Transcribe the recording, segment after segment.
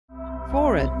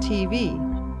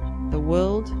FORA.tv. The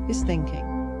world is thinking.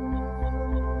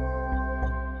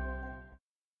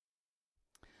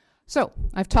 So,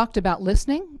 I've talked about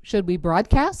listening. Should we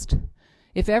broadcast?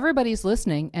 If everybody's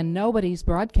listening and nobody's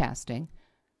broadcasting,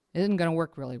 it isn't going to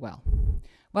work really well.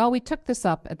 Well, we took this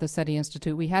up at the SETI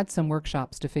Institute. We had some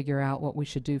workshops to figure out what we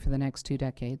should do for the next 2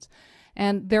 decades.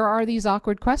 And there are these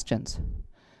awkward questions.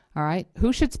 All right,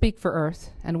 who should speak for Earth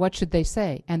and what should they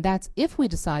say? And that's if we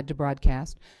decide to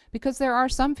broadcast, because there are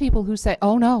some people who say,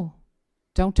 oh no,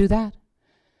 don't do that.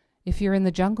 If you're in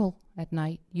the jungle at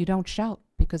night, you don't shout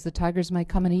because the tigers might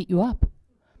come and eat you up.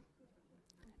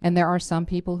 And there are some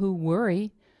people who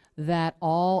worry that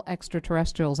all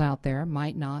extraterrestrials out there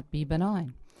might not be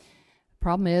benign.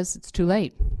 Problem is, it's too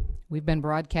late. We've been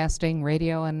broadcasting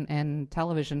radio and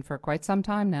television for quite some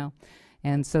time now.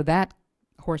 And so that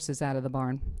horse is out of the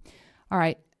barn. All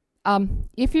right.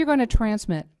 If you're going to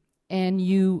transmit and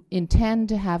you intend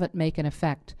to have it make an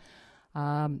effect,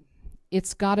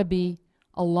 it's got to be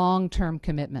a long-term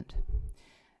commitment.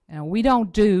 Now, we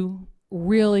don't do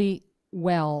really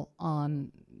well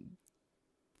on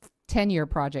 10-year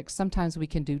projects. Sometimes we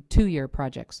can do 2-year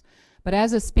projects. But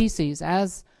as a species,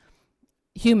 as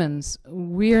humans,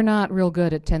 we're not real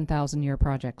good at 10,000-year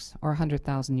projects or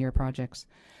 100,000-year projects.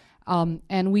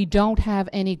 And we don't have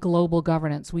any global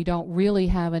governance. We don't really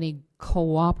have any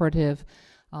cooperative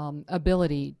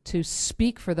ability to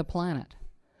speak for the planet.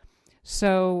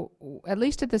 So, at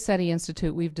least at the SETI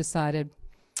Institute, we've decided,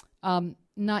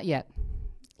 not yet.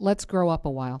 Let's grow up a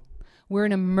while. We're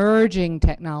an emerging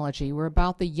technology. We're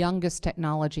about the youngest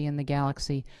technology in the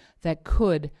galaxy that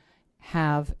could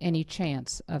have any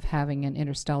chance of having an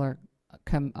interstellar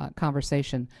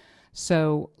conversation.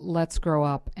 So let's grow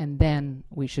up, and then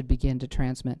we should begin to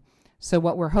transmit. So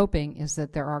what we're hoping is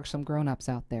that there are some grown-ups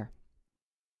out there.